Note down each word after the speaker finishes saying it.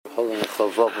holding a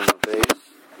chavov on the base.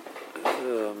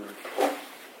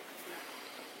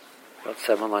 About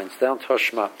 7 lines down.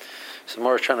 Toshma. So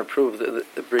more is trying to prove the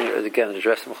bring again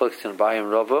address the machlokes in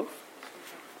Bayim Rava.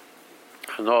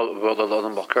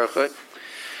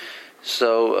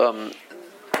 So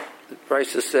the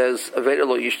Brisa says Aveda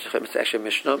lo yishtachem. It's actually a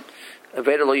Mishnah.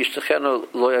 Aveda lo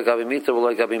yishtachenu lo yagabi mita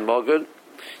lo yagabi mogad.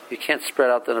 You can't spread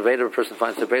out the Aveda. A person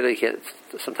finds the Aveda, you can't,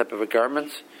 some type of a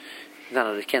garment.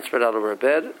 No, you can't spread out over a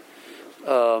bed,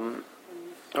 or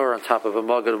on top of a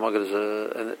mogad. A mogad is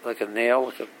like a nail,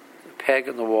 like a peg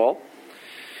in the wall.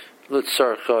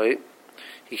 Litzarchoi.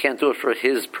 He can't do it for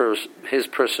his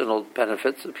personal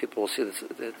benefits. People will see this.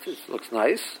 It looks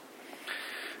nice.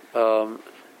 I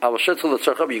will show to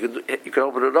litzarchoi. You can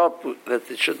open it up that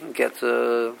it shouldn't get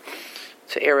to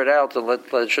air it out and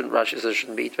let it shouldn't. Rashi says it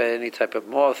shouldn't be eaten by any type of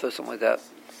moth or something like that.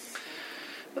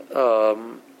 Al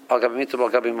gabi mita al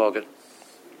gabi mogad.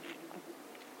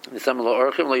 If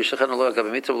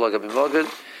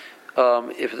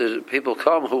there's people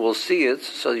come who will see it,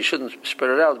 so you shouldn't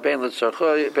spread it out. Even if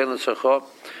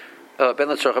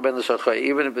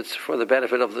it's for the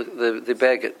benefit of the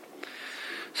beggar.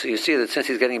 So you see that since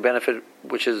he's getting a benefit,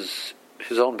 which is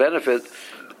his own benefit,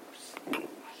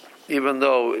 even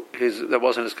though that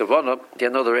wasn't his kavanah, he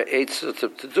had no other aids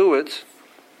to do it.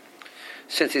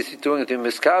 Since he's doing it in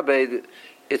miskabed,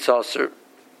 it's also.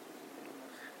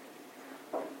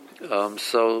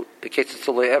 So the case is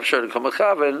to lay efshar and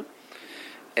kamachaven,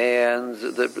 and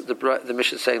the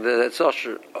mission is saying that that's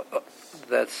usher,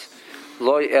 that's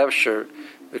loy efshar,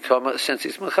 since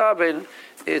he's machaven,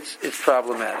 it's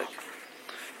problematic,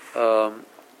 and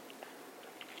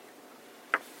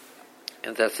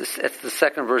that's the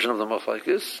second version of the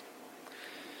machlokes.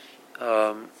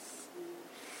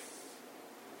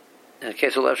 In the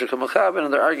case of efshar kamachaven,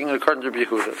 and they're arguing according to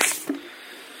Yehuda.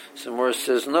 So Morris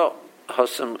says no.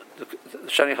 Hasam, the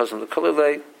Shani Hasam, the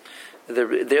Kalilei,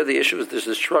 there the issue is there's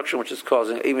destruction which is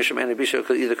causing Imishim and Ibisha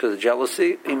either because of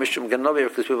jealousy, Imishim Ganavi, or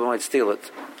because people might steal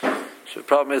it. So the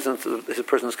problem isn't the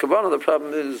person's kavanah, the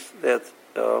problem is that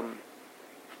there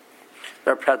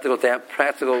are practical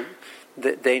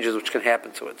dangers which can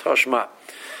happen to it. Toshma,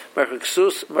 Merchik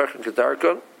Sus, Merchik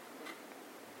Kedarkon,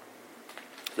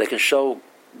 they can show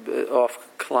off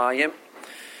Klayim,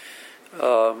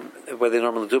 where they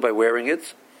normally do by wearing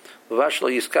it. As long as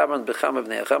you don't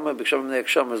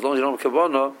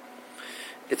kavanah,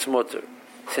 it's mutter.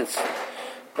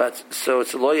 So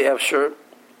it's loy efshar.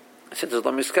 Since it's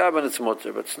lo miskaban, it's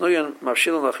mutter. But snuyan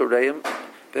mavshilin lachureim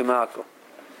b'mako.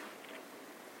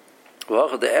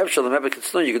 Well, the efshar the mebek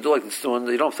snuyan you can do like the snuyan.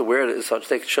 You don't have to wear it as such.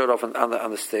 Take it shirt off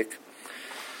on the stick.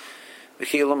 So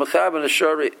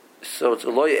it's a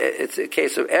loy. It's a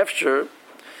case of efshar,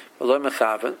 loy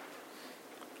mechaven.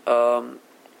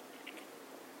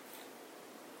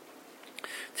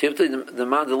 The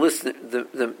man, the listener,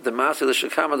 the master, the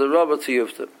shakama, the Rava to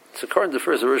Yufta. It's according to the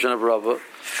first version of Rava.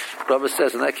 Rava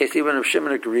says in that case, even if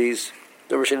Shimon agrees,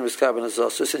 the version of his kavan is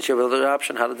also, since you have another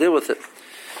option, how to deal with it.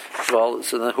 Well,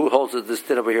 so then who holds it? This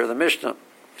did over here in the Mishnah.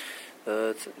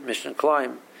 It's Mishnah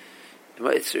Klein.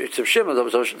 It's of Shimon. The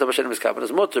version of his kavan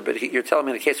is mutter, but you're telling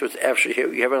me in the case where it's after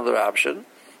here, you have another option.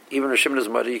 Even if Shimon is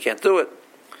mutter, you can't do it.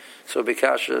 So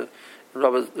Bikasha,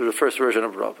 Rava, the first version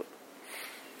of Rava.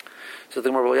 So the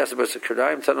Gemara will ask about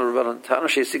Sekirayim. Tanu Rabbanan Tanu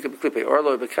Sheisika B'Klippei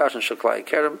Orlo B'Kash and Shaklai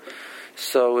Kerem.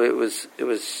 So it was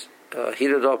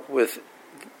heated up with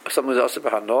something else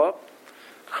about Hanoah,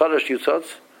 Chadash Yutot.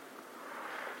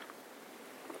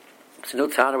 It's a new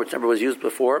tanner which never was used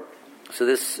before. So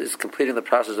this is completing the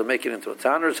process of making it into a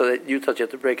tanner. So that Yutot you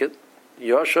have to break it.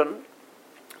 Yoshan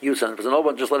Yusan. If it's an old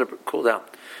one, just let it cool down.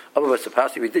 Otherwise, the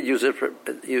pasta if you did use it,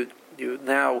 you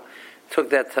now took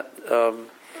that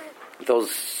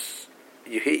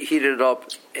you heated it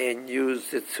up and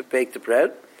used it to bake the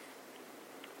bread.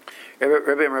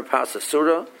 Rabbi Amar Pasa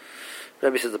Surah.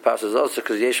 Rabbi says the pasta is also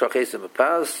because Yeshua Chesim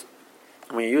Pas.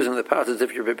 When you're using the pasta, it's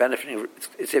if you're benefiting.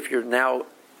 It's if you're now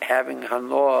having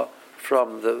Hanoah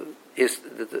from the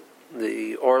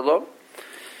Orlo.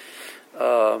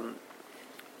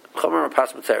 Chomer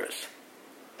Pas Materis.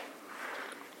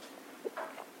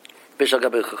 Bishal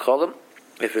Gabi Chacholim.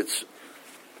 If it's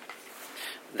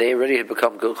they already had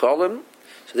become Gilcholim,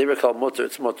 so they were called mutter,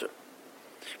 it's mutter.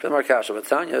 From Markasha, but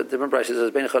Tanya, the Brisa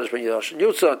says, Ben Chodesh Ben Yosh,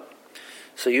 Yutzon.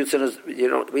 So Yutzon is, we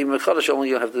Chodesh only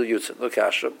you don't have to do Yutzon, no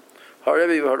Kasha.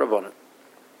 However, you heard about it.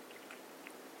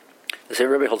 They say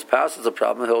Rebbe holds Pas is a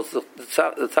problem, he holds the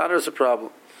Tanner is a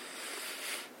problem.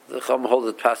 The Chum holds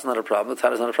that Pas is not a problem, the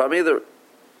Tanner is not a problem either.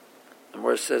 And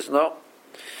where it says, no.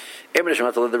 The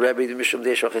Rebbe, the Mishum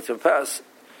Deshach, it's Pas.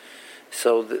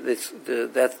 So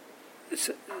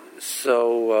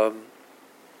So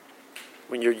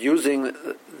when you're using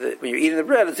when you're eating the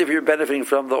bread, it's if you're benefiting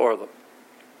from the orla.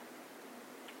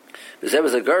 But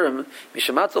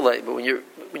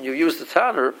when you use the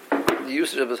tanner, the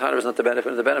usage of the tanner is not the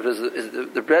benefit. The benefit is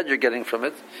the bread you're getting from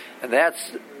it, and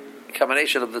that's a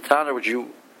combination of the tanner which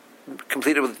you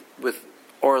completed with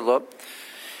orla,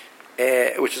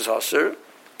 which is aser,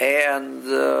 and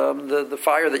the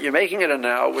fire that you're making it in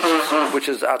now, which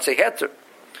is atzei heter.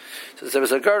 So there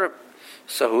was a garum.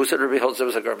 So who said Rabbi holds there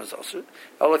was a garum is aser?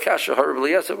 Elakasha har Rabbi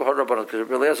Eliezer har Rabbanan, because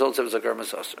Rabbi Eliezer holds there was a garum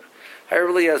is aser. Har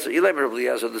Rabbi Eliezer, Ilay Rabbi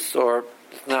Eliezer, the store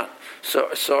is not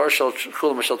sour shel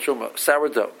chulam shel truma,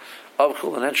 sourdough of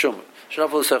chulam and truma.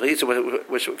 Shnafel saritza,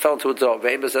 which fell into a dough.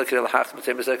 Ve'im bezekel lahach,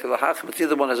 ve'im bezekel lahach. But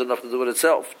neither one has enough to do with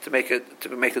itself to make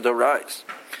the dough rise.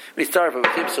 We started from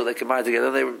a team so they combined together.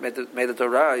 They made the dough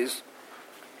rise.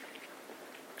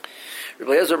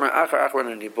 Rabbi Eliezer mer achar achron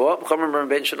and nibo. Chomer mer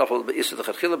ben shnafel beisur the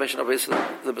chachila ben shnafel beisur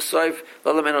the besoif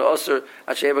lalamenu aser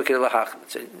at sheva kil lahach.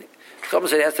 Chomer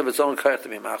said it has to have its own kayak to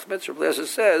be machmet. Rabbi Eliezer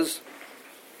says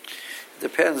it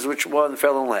depends which one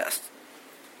fell in last.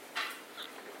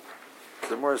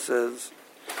 The Gemara says,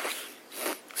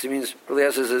 so it means Rabbi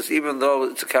Eliezer says even though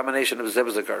it's a combination of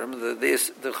zebaz agarim,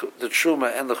 the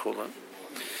truma and the chulan,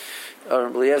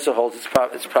 Rabbi Eliezer holds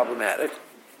it's problematic.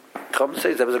 Come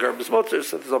say zebaz agarim is motor,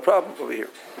 so there's no problem over here.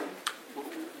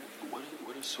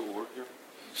 What is sour here?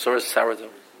 Sour is sourdough.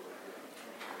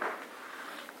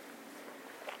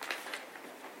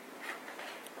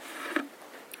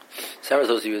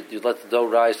 Sourdough is you let the dough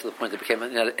rise to the point it became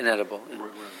inedible.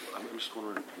 I'm just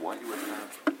wondering why you would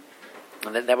have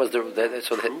and then that was so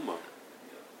truma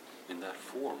in that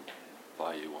form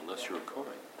by you, unless you're a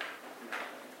Kohen.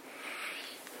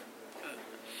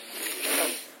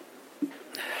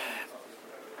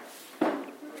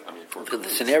 I mean, the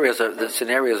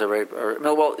scenarios are very.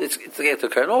 Well, it's the get to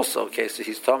Kohen also. Okay, so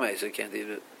he's tamei, so he can't eat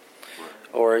it.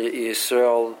 Right. Or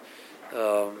Yisrael.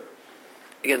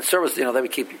 Again, service. They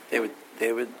would keep. They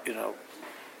would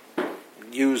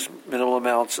use minimal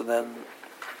amounts, and then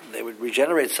they would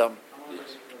regenerate some.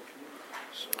 Yes.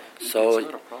 So it's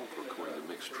not a problem for a Kohen to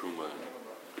mix truma and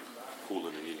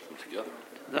chulan and eat them together.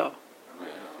 No. Yeah, I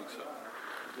don't think so.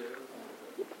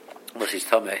 Unless he's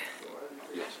tamei.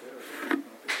 Yes.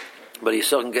 But you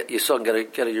still can get a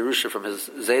Yerusha from his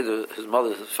Zayda, his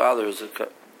mother, his father,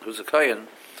 who's a Kohen,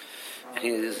 and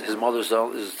his mother's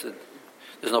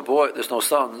there's no boy, there's no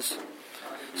sons,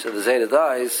 so the Zayda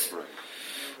dies. Right.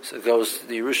 So the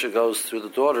Yerusha goes through the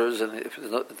daughters, and if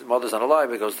the mother's not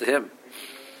alive, it goes to him.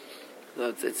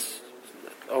 It's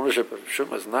ownership of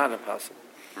Shuma is not impossible.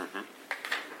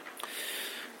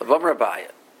 Rabbi Rabbi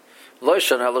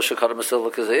Eliezer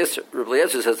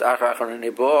says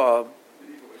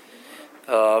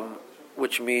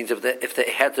which means if the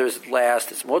heter is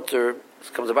last, it's mutter.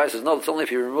 Comes the says no, it's only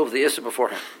if you remove the iser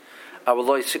beforehand.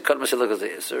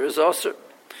 Is also.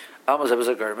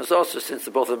 It's also since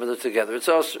the both of them are together. It's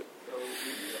also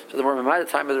so the more the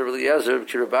time of the Rabbi Eliezer,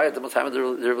 the more time of the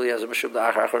Rabbi Eliezer, Meshub the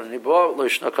Achar and Nibo,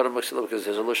 Loishna Kadam Maxiluk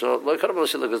Gazer, Loishna Kadam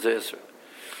Maxiluk Gazer.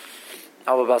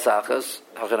 Alba Basachas,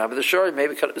 how can I be the shore?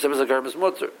 Maybe Zebazagarim is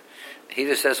mutter. He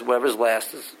just says whatever's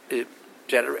last it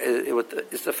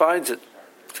defines it.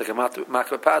 It's like a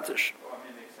makva patish.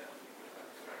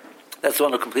 That's the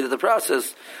one who completed the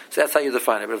process. So that's how you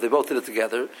define it. But if they both did it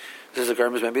together, this is a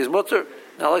garment, maybe it's mutter.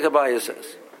 Now, like Abaya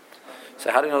says.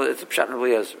 So how do you know that it's a pshat in Rabbi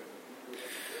Eliezer?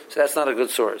 So that's not a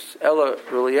good source. Ella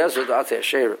Rabbi Eliezer the Atei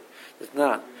Asherah. It's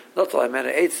not. Not till I meant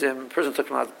it ate him. Person took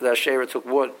him out. The Asherah took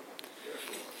wood.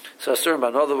 So Asur by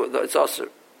another. It's Asur.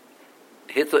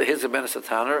 Hit a menace a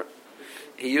tanner.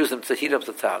 He used them to heat up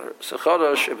the tanner. So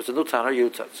Chodesh, if it's a new tanner,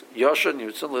 Yutatz. Yosha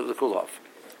Yutzin live the cool off.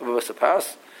 If a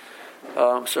pass.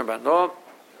 Asur by no.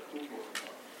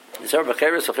 Asur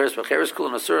b'cheres, b'cheres cool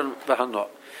and Asur b'hano.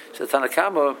 So the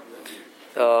Tanakama,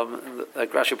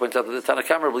 like Rashi points out, that the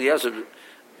Tanakama Rabbi Eliezer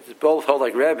both hold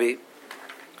like Rabbi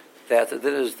that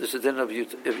there's a din of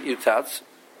Yutatz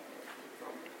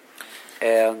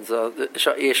and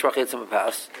Yeshvach Yitzim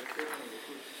pass.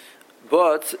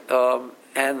 But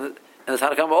and the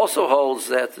Tanakama also holds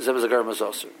that Zebaz Agarim is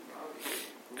also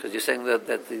because you're saying that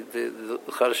the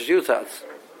Chodesh is Yutatz.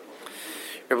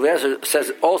 Rabbi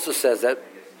Eliezer also says that.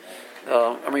 He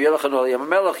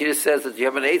just says that you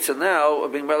have an eitzah now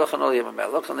of being melech and oliyam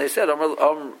melech, and they said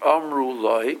amru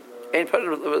loy ain't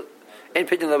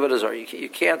pidyon levad. You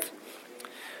can't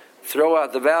throw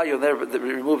out the value and then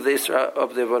remove the isra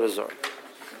of the avodah.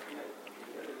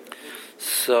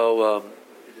 So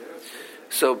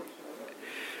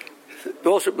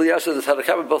both Rabbi Eliezer and the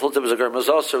Tanakh both hold it as a garmaz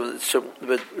also,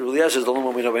 but Rabbi Eliezer is the only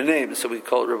one we know by name, so we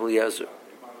call it Rabbi Eliezer.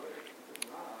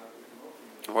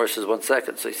 Where it says 1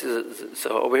 second. So he says,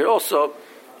 so over here also,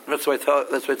 that's why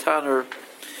Tanner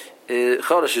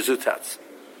Chodesh is Zutatz.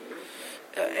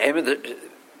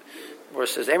 Where it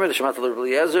says, Emer the Shemat Rabbi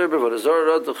Eliezer, B'Vod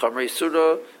Azora, the Chamrei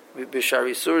Surah,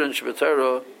 B'Shari Surah, and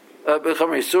Shabbatara,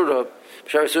 B'Chamrei Surah,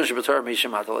 B'Shari Surah, and Shabbatara,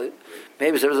 Mishamat Ali.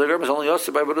 Maybe there was a garment only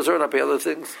also by B'Vod Azora, not by other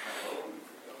things.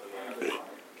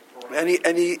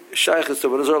 Any shaykhs to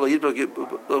B'Vod Azora,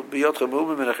 B'Yotcha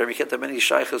Mumim, and you can't have many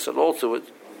shaykhs at all to it.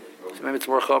 So maybe it's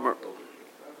more Chomer.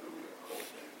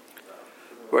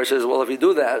 Where it says, well, if you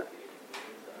do that,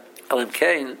 Elim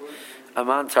Kain,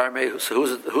 Aman Tarmei, so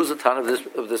who's the ton of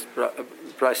this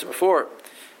price before?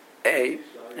 A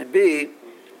and B.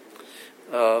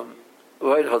 He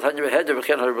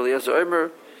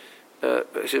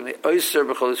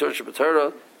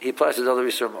applies his other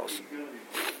Yisur most.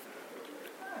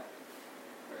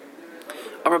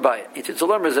 Amar Baya. It's a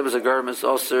lumber as a garment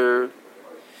also.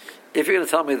 If you're going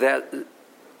to tell me that.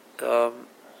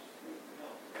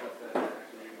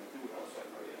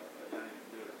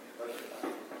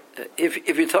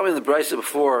 If you tell me in the Brisa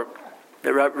before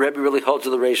that Rebbe really holds to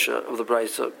the ratio of the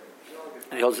Brisa,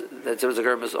 and he holds that there was a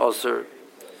garment also,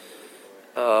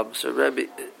 so Rebbe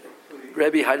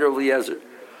Haider Eliezer.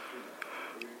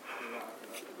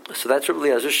 So that's Rebbe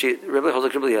Eliezer. Rebbe holds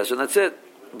like Rebbe Eliezer, and that's it.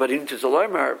 But he needs to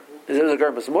learn her. There was a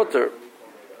garment mutter.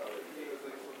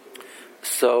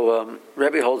 So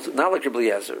Rebbe holds not like Rebbe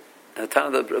Eliezer. At the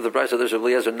time of the Brisa, there's Rebbe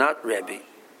Eliezer, not Rebbe.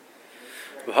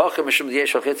 But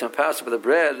the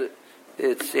bread,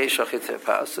 it's yeshachit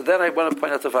pas. So then I want to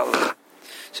point out the following.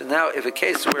 So now, if a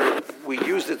case where we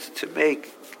used it to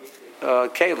make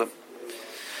kalim,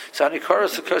 so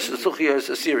anikaras suchiyah is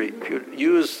a siri. If you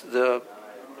use the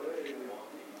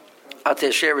ateh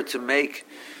sheret to make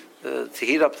to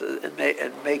heat up and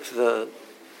make the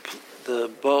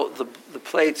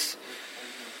plates,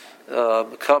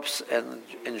 cups and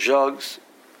jugs,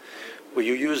 where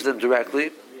you use them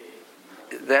directly.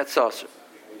 That's also.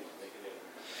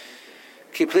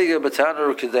 Kipliga batana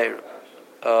or kedera.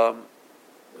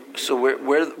 So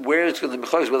where it's going to be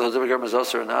close, whether the garment is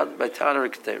also or not, by tana or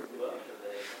kedera.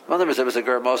 The manam is a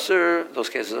garment also. Those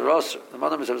cases are also. The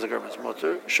manam is a garment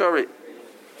motor. Shari.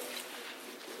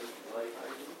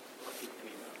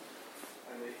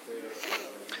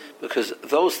 Because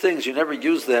those things you never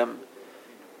use them.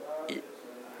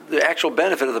 The actual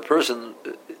benefit of the person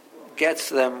gets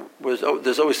them.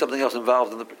 There's always something else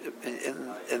involved in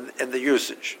the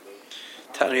usage.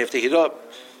 Tana, you have to heat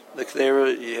up. The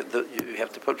kedera, you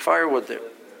have to put firewood there.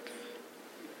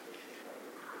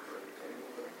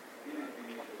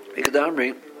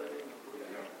 Ikadamri,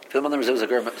 film there is a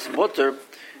garment. Motor,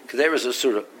 kedera is a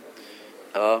surah.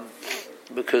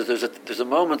 Because there's a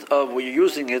moment of where you're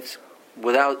using it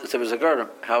without there was a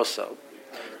garment. How so?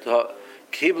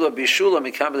 Kibla bishula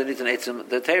mikam needs an eitzim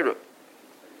the teira.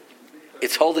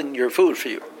 It's holding your food for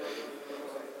you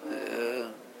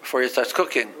before it starts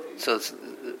cooking. So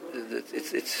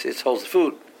it holds the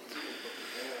food.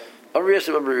 So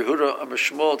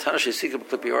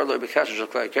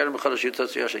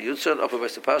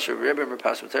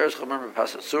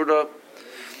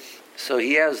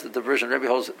he has the version Rebbe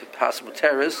holds pas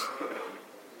muteris.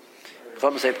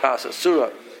 Chum say pas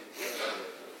asura.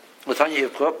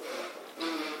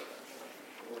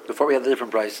 Before we had the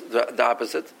different price, the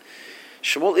opposite.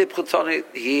 Shmuel Ipchutani,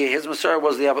 his Masar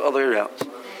was the other way around.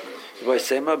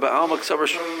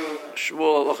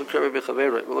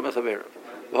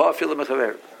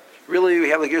 Really, we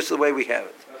have the gears to the way we have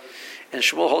it. And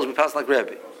Shmuel holds me passing like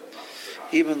Rebbe,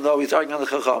 even though he's arguing on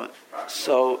the Chachamim.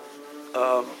 So,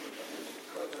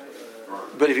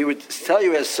 but if he would tell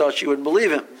you as such, you wouldn't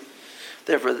believe him.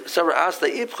 Therefore, Sabra asked the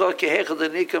Ipcha Kehechad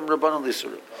Nikam Rabbanon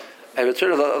Lisur. I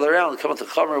return the other round, come to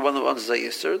Chomer, one of the ones that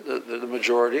Yisur, the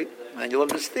majority, and you'll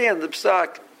understand the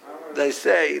Psak. They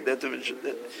say that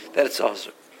it's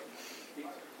also.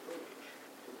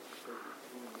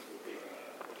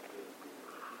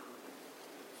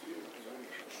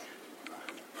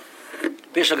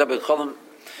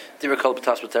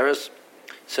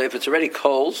 So if it's already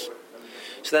coals,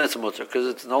 so then it's a mutter because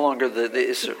it's no longer the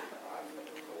Isser.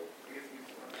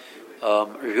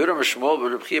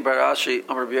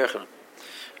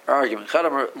 Argument.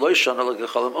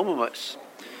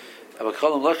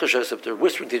 If they're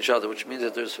whispering to each other, which means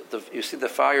that you see the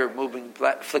fire moving,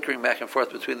 flickering back and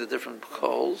forth between the different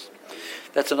coals,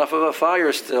 that's enough of a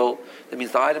fire still. That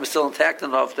means the item is still intact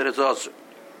enough that it's also.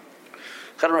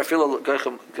 Is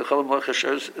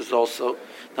also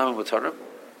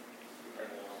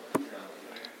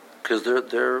because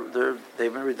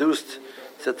they've been reduced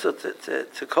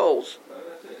to coals,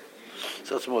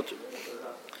 so it's mutter.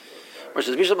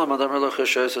 Versus Bisham Lamadam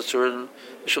Lochashos Asurin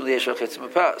Mishum the Yeshua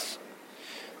Chetzim Pass.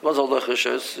 What's all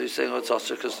Lochashos? He's saying it's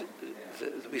also because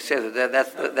we say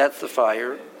that's the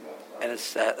fire, and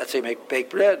it's that's how you make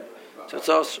bread. So it's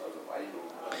also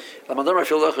Lamadam I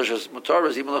feel Lochashos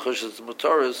Mutaras, even Lochashos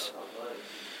Mutaras.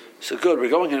 So good. We're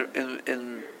going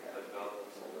in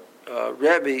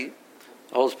Rabbi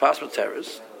holds Pas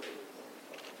Mutaras.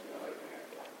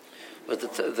 But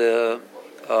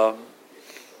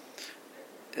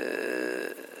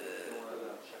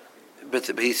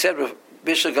but he said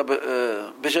Bishop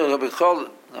Gabichol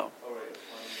no.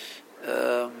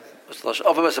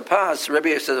 Over as a pass,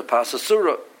 Rabbi says a pass a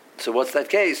surah. So what's that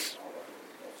case?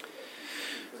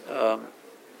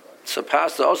 So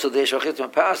pass also the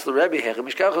Shachit pass the Rabbi Hechem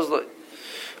Mishkachos like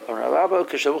Rabba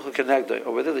Kashavuch Connector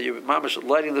over there. You mamish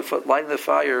lighting the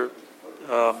fire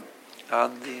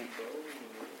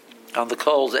on the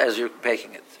coals as you're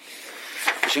baking it.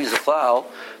 Which means the plow.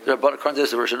 There are according to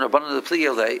this version, Rabbanan the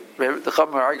Pligil day. The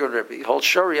Chachamim are arguing Rabbi holds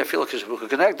Shari. I feel like Kashavuch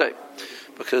Connector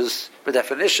because by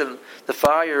definition the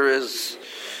fire is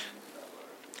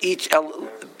each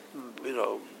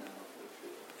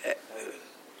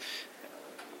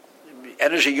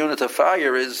energy unit of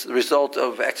fire is the result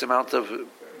of X amount of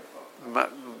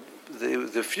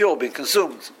the fuel being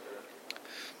consumed.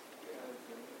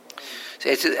 So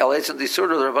where's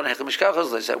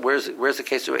the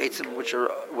case of eitzim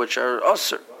which are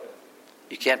usher?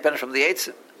 You can't benefit from the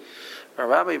eitzim.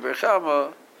 Rami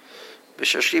Berchama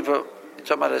B'Shashiva, you're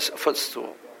talking about a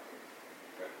footstool.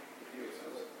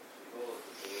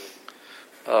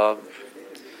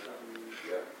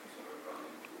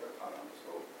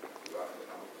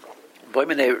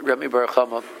 Rami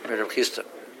Berchama Rav Chisda.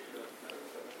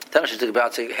 Tanash is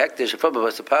about saying hektish. If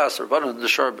was to pass or one in the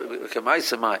shore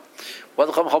kemaisamai. What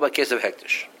the Chacham hold by case of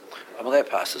hektish? Amalei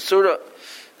pass the surah.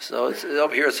 So it's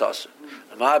over here. It's also.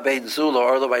 Ma bein zula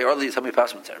orla by orla. You tell me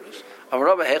pass materials.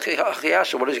 Amarabba hechi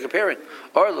hachiyasha. What is you comparing?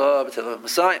 Orla b'tel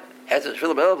Messiah. Hektish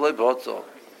fill b'el b'lei b'otzel.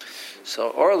 So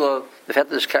orla the fact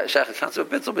that there's shachar concept of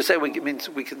bitzel. We say we means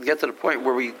we can get to the point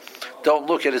where we don't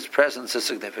look at his presence as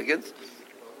significant.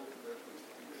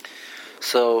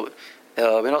 So we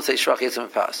don't say Shrach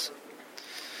Yitzim Pass.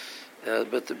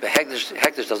 But the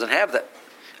Hektish doesn't have that.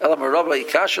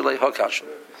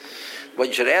 What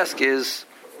you should ask is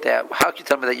that how can you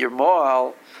tell me that you're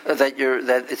Moal, that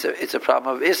it's a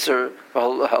problem of Isser,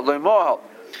 Moal.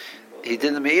 He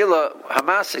did the Me'ila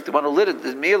Hamasik, the one who lit it,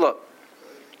 the Me'ila.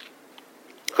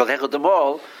 Called Hechot the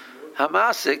Moal,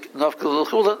 Hamasik, Nofkel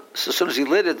L'chulin. So as soon as he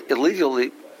lit it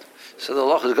illegally, so the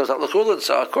Loch goes out L'chulin,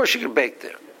 so of course you can bake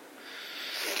there.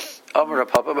 We're going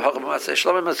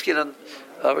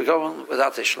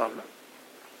without Shlam.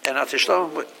 And at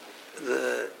Shlam,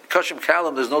 the Kashim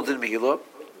Kalam, there's no Din Mehila.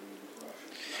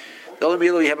 The only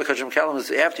Mehila you have a Kashim Kalam is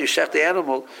after you shech the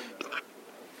animal,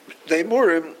 they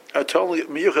Murim are totally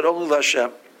Miyuchad only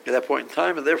Lashem at that point in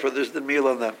time, and therefore there's Din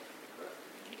Mehila on them.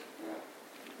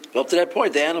 But up to that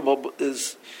point, the animal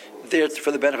is there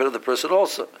for the benefit of the person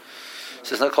also.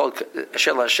 So it's not called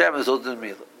Asher Lashem, there's no Din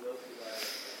Mehila.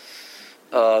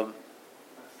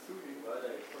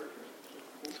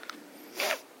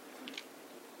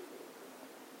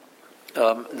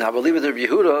 Now we'll leave it to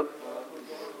Yehuda,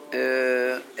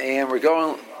 and we're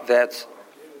going that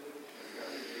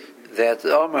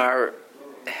Omar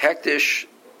Hektish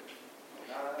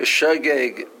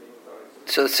B'Shageg.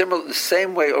 So the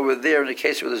same way over there in the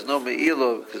case where there's no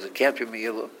Me'ila, because it can't be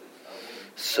Me'ila.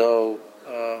 So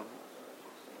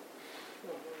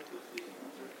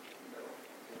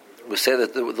we say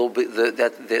that there'll be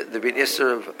an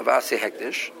Isser of Asi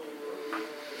Hektish.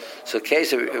 So,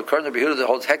 case according to Yehuda that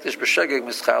holds hektish b'shegeg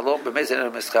mischalo, b'meiza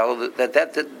and mischalo, that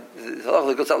the halacha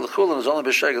that goes out l'chulin is only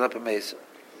b'shegeg, not b'meiza.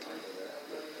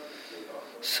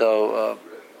 So,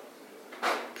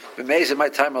 b'meiza my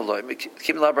time alone.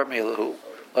 Kim labar milahu,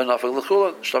 l'nafel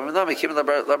l'chulin. Shlomo nami kim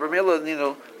labar milahu,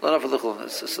 nino l'nafel l'chulin.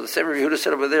 So the same Yehuda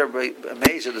said over there by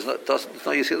meiza there's no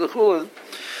yisir l'chulin.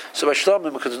 So by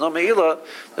Shlomo because there's no meila,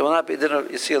 there will not be dinner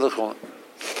yisir l'chulin.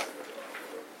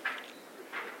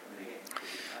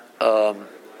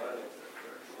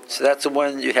 So that's the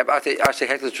one you have actually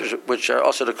hektish which are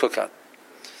also to cook on.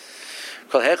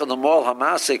 Called hechel the mol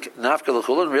hamasik nafka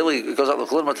l'chulin. Really, it goes out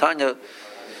l'chulin matanya.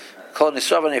 Called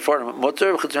nisravan eforim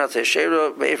mutter v'chutzmat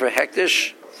sheira be'efer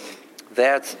hektish.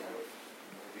 That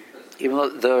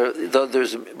even though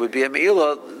there's would be a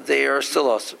meila, they are still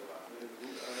awesome.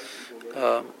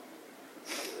 If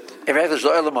hektish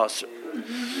lo elam awesome.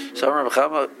 So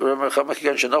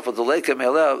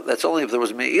that's only if there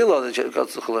was me'ila that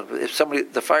goes to chulin. But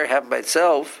if the fire happened by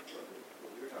itself,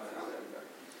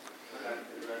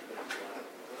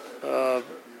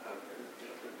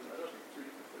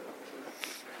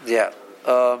 Yeah.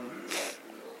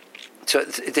 So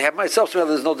to have myself smell,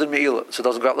 there's no din meila, so it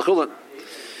doesn't go out l'chulin.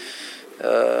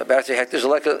 Back to hektish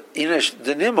like a inish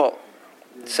denimo.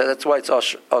 So that's why it's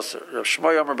usher. Rav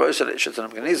Shmuel Yomer Boyser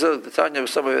Shetanam Ganiza. The Tanya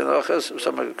was some of Enochas,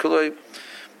 some of Kuloi,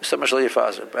 some of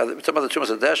Shaliyafazer. Some of the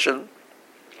Chumas Adeshin.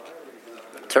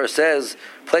 Torah says,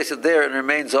 place it there and it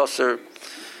remains usher.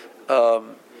 It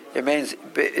remains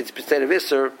it's state of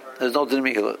Isser. There's no din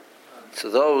meila. So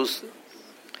those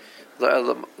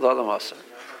la'alam usher.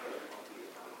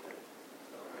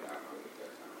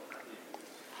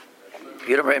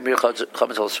 You don't bring beer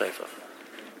chametz al seifa.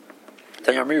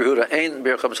 Then your mir huda ein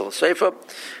beer chametz al seifa.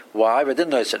 Why? But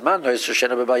didn't know it. Man knows to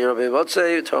shena bebal yer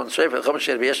bebotze ton seifa chametz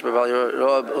shena beyesh bebal yer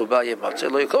bebal yer motze.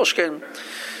 Lo yikoshken.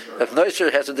 If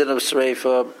noiser has a din of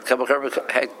seifa,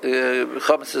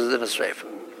 chametz is a din of seifa.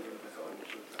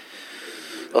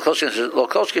 Lo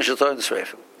koshken should throw in the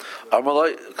seifa.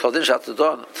 Armaloi kodin shat the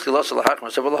don. Tchilas lahakmer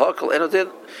sevel lahakol enodin.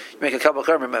 You make a kabel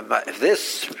karmer. If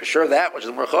this for sure that which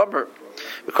is more chomer.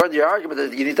 According to your argument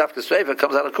that you need to have to save it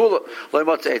comes out of kula. Lo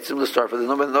imot eitzim the start for the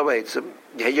no eitzim.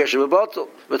 Yesh bebatel.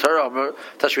 V'tar Omer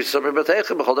tashvit sabrim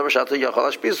b'teichem b'chol davar shata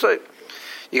yachal ashpisay.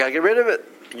 You got to get rid of it.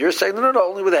 You're saying no,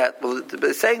 only with that. Well,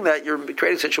 by saying that you're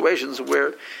creating situations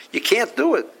where you can't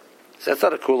do it. So that's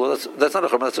not a kula. That's not a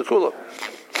chomer. That's a kula.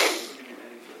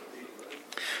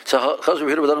 So Chazar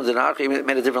Yehuda b'don dinar he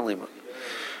made a different lima.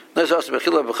 No, it's also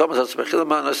bechila b'chamas. It's bechila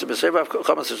man. It's b'seifa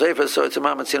chamas b'seifa. So it's a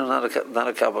mamatzino, not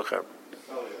a kabakar.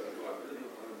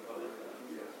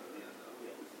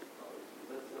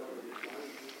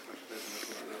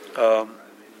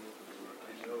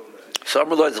 So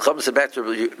Amrullah comes back to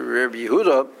Rabbi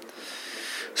Yehuda.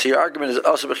 So your argument is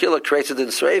also bechila creates it in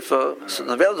sreifa. So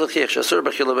nevela d'chiach shasur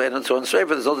bechila b'enon so in sreifa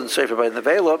there's no in sreifa by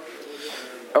nevela.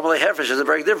 Amrullah hefresh is a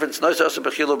very difference. No, it's also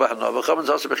bechila b'hana. B'chamas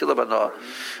also bechila b'hana.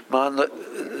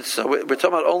 Man, so we're talking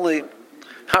about only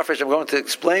hefresh. I'm going to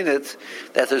explain it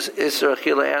that there's iser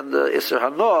achila and iser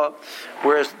hana,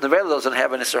 whereas nevela doesn't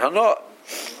have an iser hana.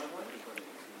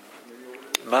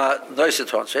 Ma noiset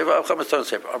ton seva, chametz ton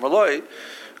seva. Amrullah.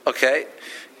 Okay,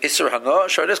 Isser Hana,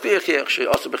 Sharniskli Yechiach, she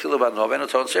also Bechila Bano, and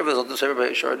Ton Seva, there's nothing Seva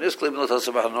by Sharniskli, but not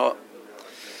also Bahano.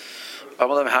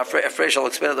 Amalam Hafresh, I'll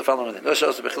explain it the following thing. No, she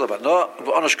also Bechila Bano,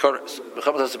 Vanish Chorus.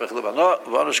 Bechamas also Bechila Bano,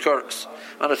 Vanish Chorus.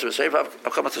 Manas Seva,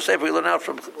 Abchamas Seva, we learn out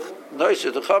from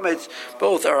Noiser to Chametz,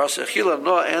 both are also Chila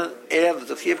No and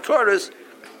the Chiv Chorus.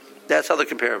 That's how they're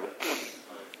comparable.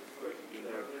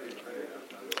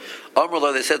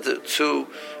 Amrullah, they said to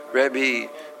Rabbi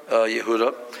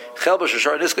Yehuda, Chelba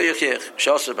shashar niska yechiach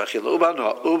shasar b'chila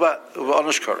uba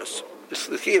anish chorus. This is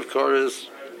the key of chorus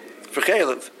for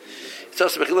chaylev. It's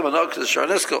also b'chila manok to the shar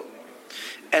niska,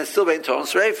 and still being ton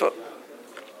sreifa.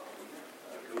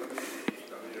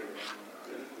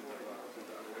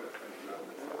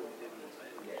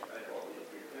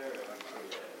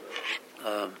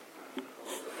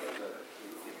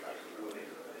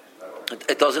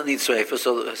 It doesn't need sreifa,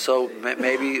 so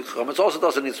maybe chametz also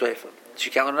doesn't need sreifa. She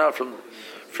can't learn out from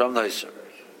noiser.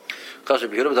 Because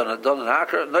if you have done an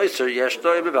akra noiser, yesh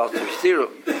doy bebal tziro.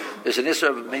 There's an issue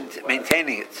of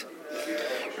maintaining it.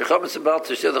 Bechamas about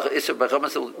tziro, the issue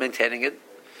bechamas maintaining it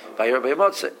by your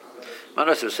beimotze.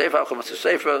 Manos is safer, chamas is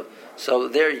safer. So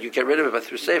there you get rid of it, but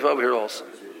through safer over here also.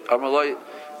 Armaloi,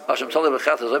 Hashem tali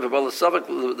bechat is over bol savak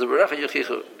the berecha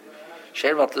yechichu.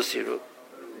 Shein vat tziro.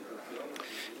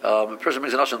 A person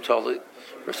brings an Hashem tali.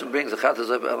 A person brings a chat is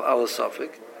over al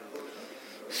safik.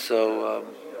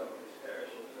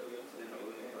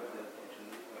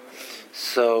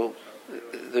 So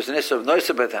there's an issue of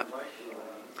noiser by them.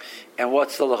 And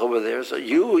what's the loch over there? So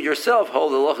you yourself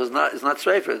hold the loch is not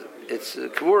sreifa. It's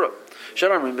kavura.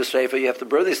 Shalom b'sreifa. You have to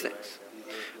burn these things.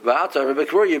 Va'ata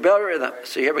b'kavura you bury them.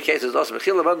 So here the case is also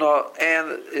b'chila b'no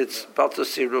and it's balta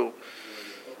siru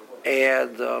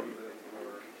and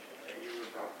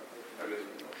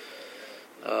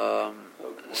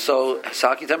so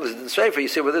Saki Tam is in Sreifa. You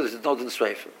say, well, there's no din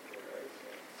Sreifa.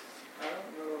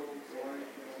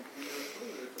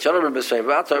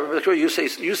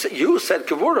 You said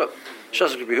Kavura.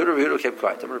 Shasuk Yehuda kept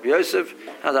quiet. Rabbi Yosef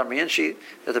and Armiyenshi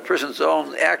that the person's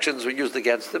own actions were used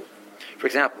against him. For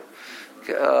example,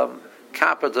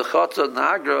 Kappa Dechotza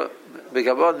Nagra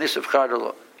Begavon Nisif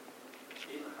Chardalo.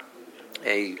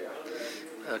 A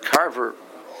carver,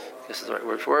 I guess is the right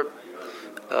word for it.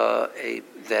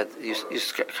 That you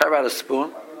carve out a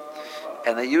spoon,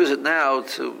 and they use it now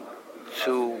to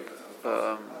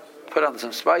put on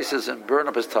some spices and burn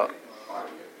up his tongue.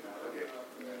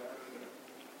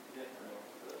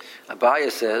 Abaya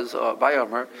says, or Abaya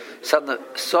Omer,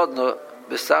 Sodno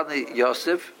Besani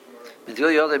Yosef,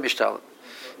 Midil Yodei Mishtalim.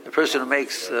 The person who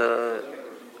makes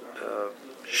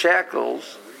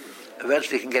shackles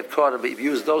eventually can get caught and be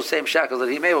used. Those same shackles that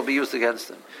he made will be used against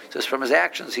him. So it's from his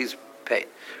actions he's paid.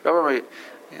 Remember,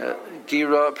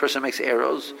 Gira, a person makes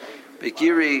arrows.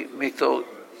 Begiri Mikto,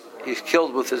 he's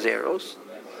killed with his arrows.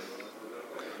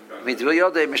 Midvil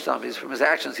Mishtam, he's from his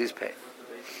actions he's paid.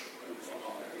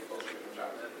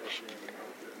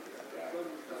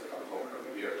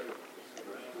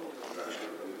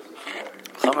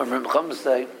 Chum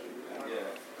say,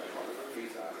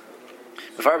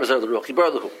 Mefar Bazar the Ruach, Yibar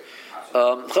Lahu.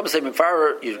 Chum say,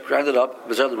 Mefar, you grind it up,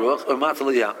 Bazar the Ruach, or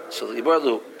Matal Yam. So Yibar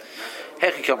Lahu.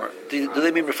 Hechikamer. Do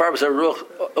they mean Mefar Bazar Ruach,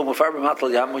 or Mefar Matal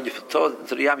Yam? When you throw it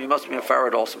into the Yam, you must be Mefar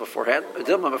it also beforehand.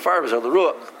 Dilma Mefar Bazar the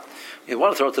Ruach. You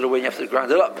want to throw it to the wind, you have to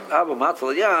grind it up. Abu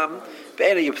Matal Yam,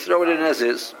 Be'ena, you throw it in as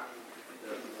is.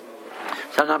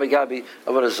 Tanami Gabi,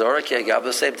 Abba Zora, Kiagab,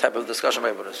 the same type of discussion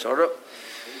by Abba Zora.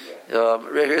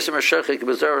 Rishis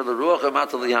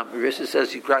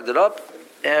says you grind it up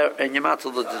and you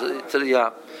matal to the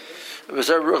yam. You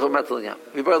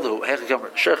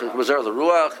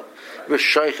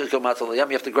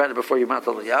have to grind it before you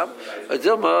matal the yam.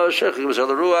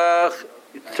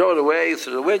 You throw it away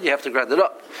through the wind, you have to grind it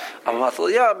up. And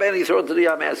you throw it into the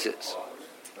yam as is.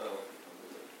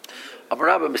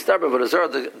 Amarabba Mistarba Varazar,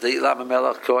 the Lama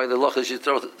Melach Koi, the Loch is you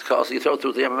throw it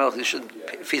through the Yam Melach,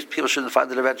 people shouldn't find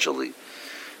it eventually.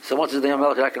 So once it's the Yam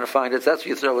Melach, you're not going to find it. That's what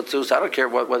you throw it to, so I don't care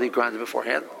whether you grind it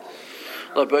beforehand.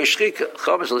 Because you're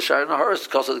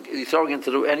throwing it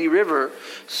into any river,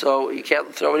 so you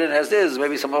can't throw it in as is.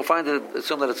 Maybe someone will find it,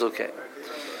 assume that it's okay.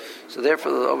 So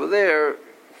therefore, over there,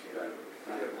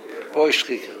 Boy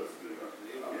Shchika.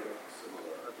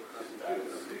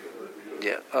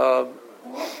 Yeah.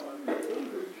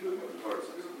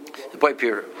 Boy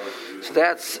Pira. So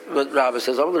that's what Rabbi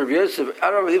says. I don't know what is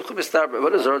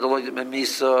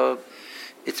the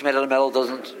it's made out of metal,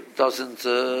 doesn't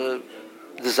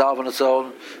dissolve on its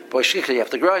own. Boy Shchika, you have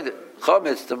to grind it.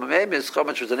 Chometz, the Mamemis,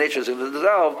 Chometz, which the nature is going to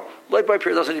dissolve. Like Boy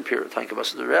Pira doesn't need Pira. Thank you,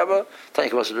 the Rabbi.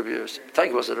 Thank you, the Rabbi.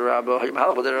 Thank you, the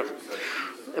Rabbi.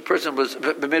 A person was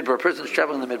midbar. A person's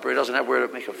traveling in the midbar. He doesn't have where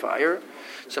to make a fire.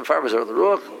 Some fire was over the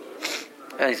ruach,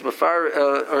 and he's fire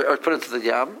or put it into the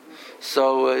yam.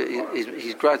 So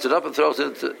he grinds it up and throws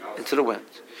it into the wind.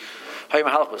 You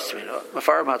just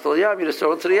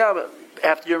throw it into the yam.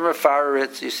 After you mafar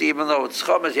it, you see, even though it's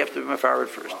chametz, you have to mafar it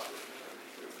first.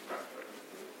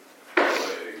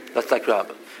 That's like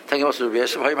Rabbah. Thank you, Rabbi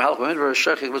Yosef.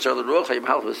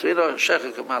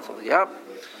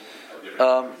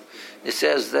 It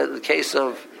says that in the case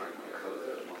of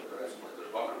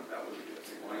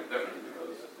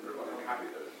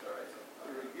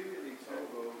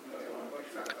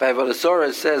by Vodasora,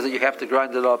 it says that you have to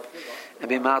grind it up and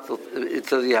be matal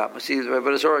into the yam. See, by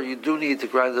Vodasora, you do need to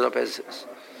grind it up as is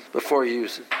before you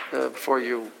use it, before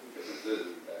you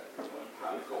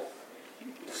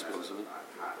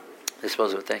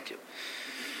dispose of it. Thank you.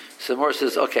 So the Mor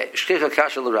says, okay, Shchika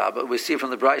Kasha l'Rabba. We see from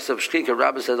the Bryce of Shchika,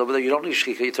 Rabba says over there, you don't need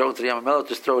Shchika, you throw it into the Yam HaMelech,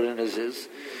 just throw it in as is.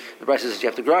 The Bryce says you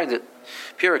have to grind it.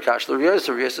 Pure Kasha l'Rabba,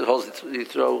 Yosef holds you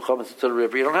throw chametz into the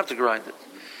river, you don't have to grind it.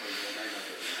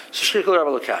 So Shchika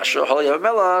l'Rabba l'Kasha, Hol Yam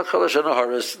HaMelech, Hol Hashem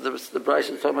Haris, the Bryce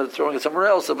is talking about throwing it somewhere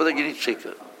else, over there you need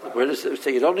Shchika. Where does it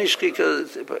say you don't need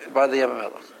Shchika? By the Yam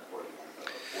HaMelech.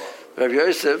 Rabbi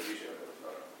Yosef,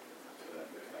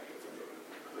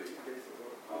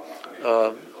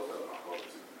 we're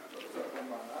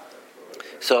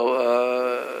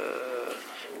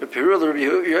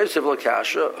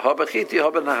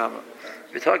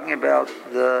talking about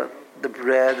the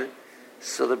bread,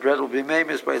 so the bread will be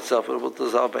maimed by itself, it will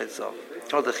dissolve by itself.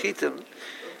 Or the chitim,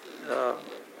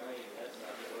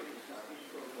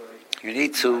 you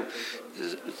need to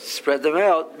spread them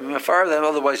out, fire them,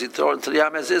 otherwise you throw it into the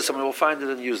yam as is, someone will find it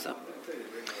and use them.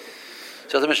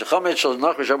 So the Mishnah Chometz shall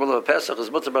not be shabbat of Pesach is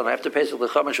mutter ben after Pesach. The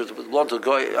Chometz which belong to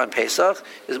Goy on Pesach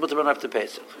is mutter ben after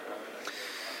Pesach.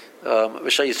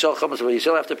 V'shal Yisrael Chometz when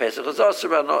Yisrael after Pesach is also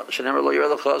ben not shenemer lo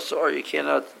yireh lecha, or you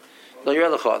cannot lo yireh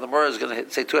lecha. The Gemara is going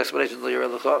to say two explanations lo yireh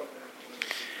lecha.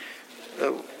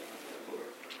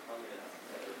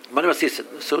 Mani Masisin.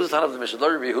 So who's the time of the Mishnah? Lo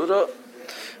Rabbi Yehuda,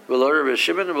 lo Rabbi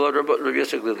Shimon, and lo Rabbi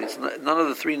Yosef Glili. None of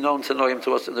the three known to know him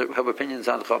to us have opinions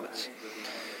on Chometz.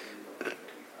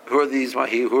 Who are these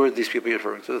people you're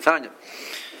referring to? The Tanya.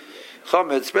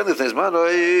 Chometz,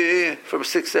 from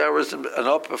 6 hours and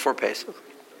up before Pesach.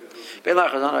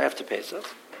 After Pesach.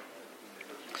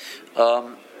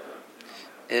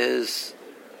 Is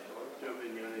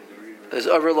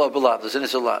overlaw belav. There's an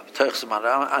issue lab.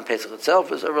 On Pesach itself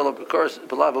is overlaw b'kars.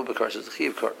 Belav b'kars is the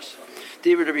chiv kars.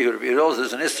 David Rabbi Yehuda.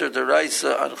 There's an ister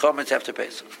deraisa on Chometz after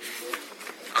Pesach.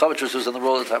 Chometz was on the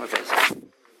roll at the time of Pesach.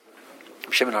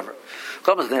 Shimon Amr.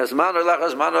 Chametz ne'azman or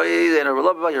lachazman or and a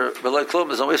relab by your relay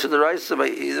klum is always with the rice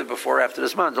either before or after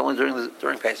this month, only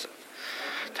during Pesach.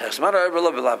 Tazman or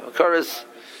relab belab karis,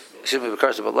 excuse me,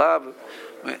 karis belab,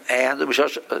 and the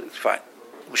mishosh fine.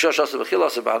 Mishosh also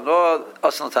b'chilas b'hano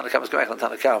asan l'tanakam is going back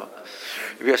l'tanakam.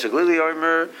 Rabbi Yosef Glili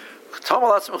Omer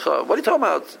Tamal Atzmecha. What are you talking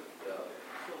about?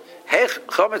 Hey,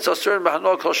 chametz asur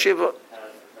b'hano kol shiva.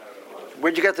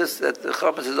 Where'd you get this? That the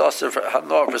chametz is asur for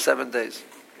hano for 7 days.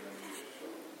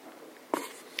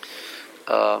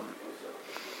 So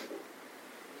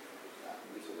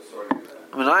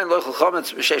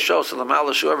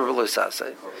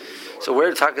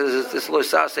where does this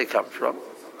loisase come from?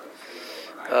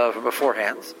 From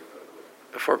beforehand,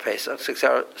 before Pesach, 6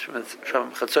 hours from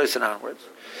Chatzos and onwards.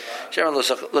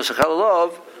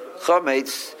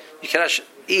 You cannot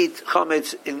eat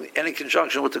chametz in any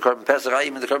conjunction with the korban Pesach.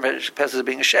 Even the korban Pesach is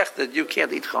being a shechted, you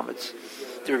can't eat chametz.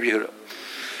 The Rabbi Yehuda.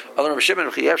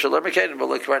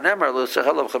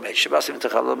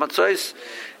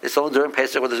 It's only during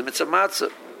Pesach when there's a mitzvah matzah.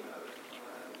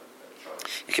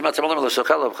 You came out to Malam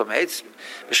L'Sochel Chametz.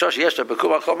 B'shosh Yeshta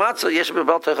B'kum Achol Matzah Yeshta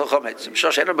B'Bal Teichel Chametz.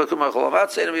 B'shosh Ena B'kum Achol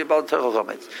Matzah Ena B'Bal Teichel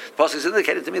Chametz. The pasuk is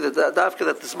indicating to me that the dafka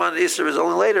that this man Easter is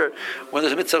only later when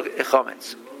there's a mitzvah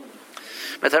chametz.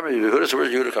 Metam Yehuda, so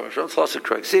where's Yehuda coming from? Tlasik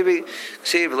Krog Sivi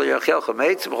Siv Lo Yachel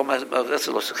Chametz B'Chol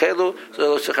Matzah L'Sochelu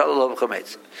So L'Sochelu Lo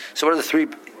Chametz. So what are the three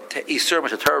Easter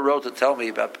which the Torah wrote to tell me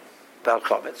about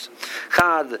chametz?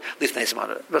 Chad Lifnei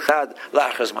Zmana, V'Chad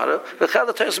Lachar Zmana, V'Chad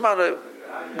L'Torah Zmana.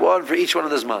 One for each one of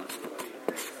this month.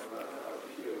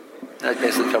 That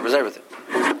basically covers everything.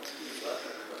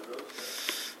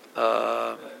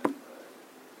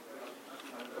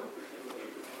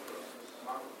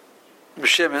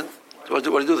 Shimon, what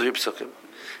do you do with the Pesachim?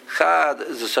 Chad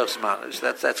is the Sofsman.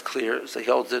 That's clear. So he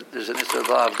holds it. There's an Isser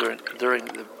Lav during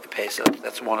the Pesach.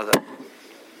 That's one of them.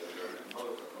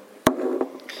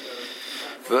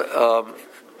 But,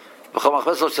 you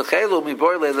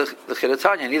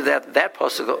need that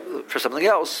pasuk for something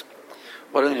else.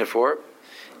 What do you need it for?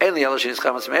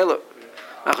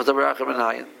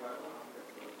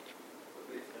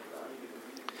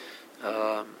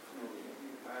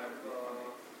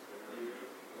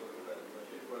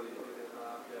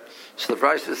 So the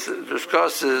price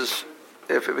discusses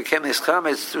if it became these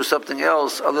comments through something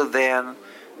else other than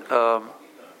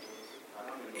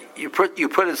you put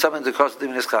in something to cause the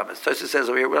minas chametz. Tosfos says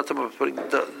we're not talking about putting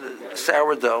the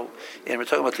sourdough in. We're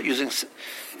talking about using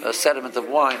a sediment of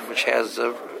wine which has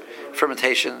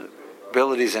fermentation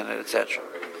abilities in it, etc.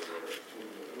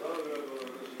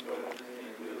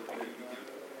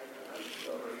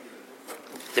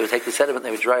 They would take the sediment,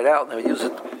 they would dry it out, and they would use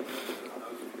it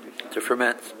to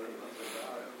ferment.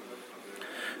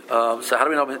 So how do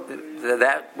we know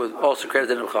that was also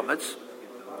created in chametz?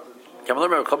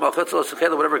 Whatever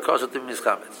caused it to be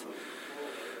chametz.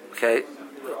 Okay.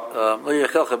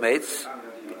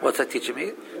 What's that teaching me?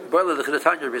 It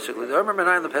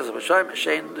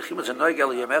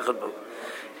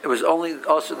was only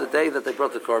also the day that they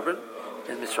brought the korban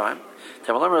in Mitzrayim.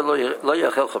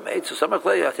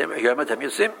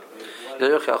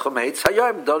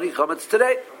 Don't eat chametz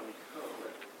today.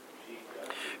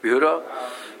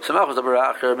 So how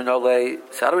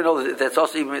do we know that that's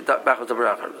also even Bachas the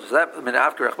Baracher? So that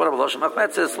after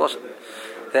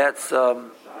that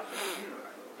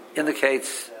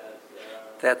indicates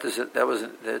that there's that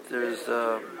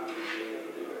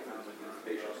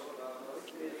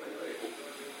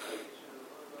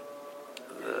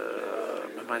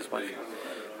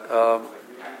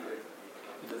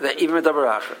even with the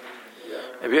Baracher.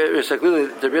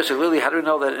 Clearly, how do we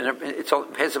know that it's only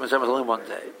Pesach is only one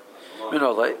day? This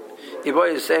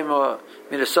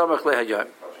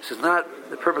is not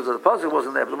the purpose of the puzzle.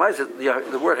 Wasn't there, but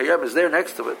the word hayom is there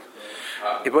next to it.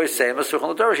 It doesn't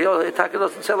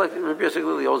say like you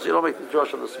don't make the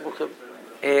drush on the smuchim,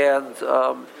 and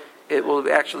it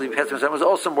will actually Pesach was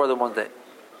also more than one day.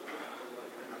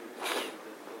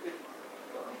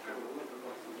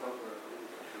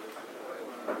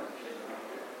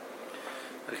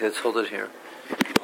 Okay, let's hold it here.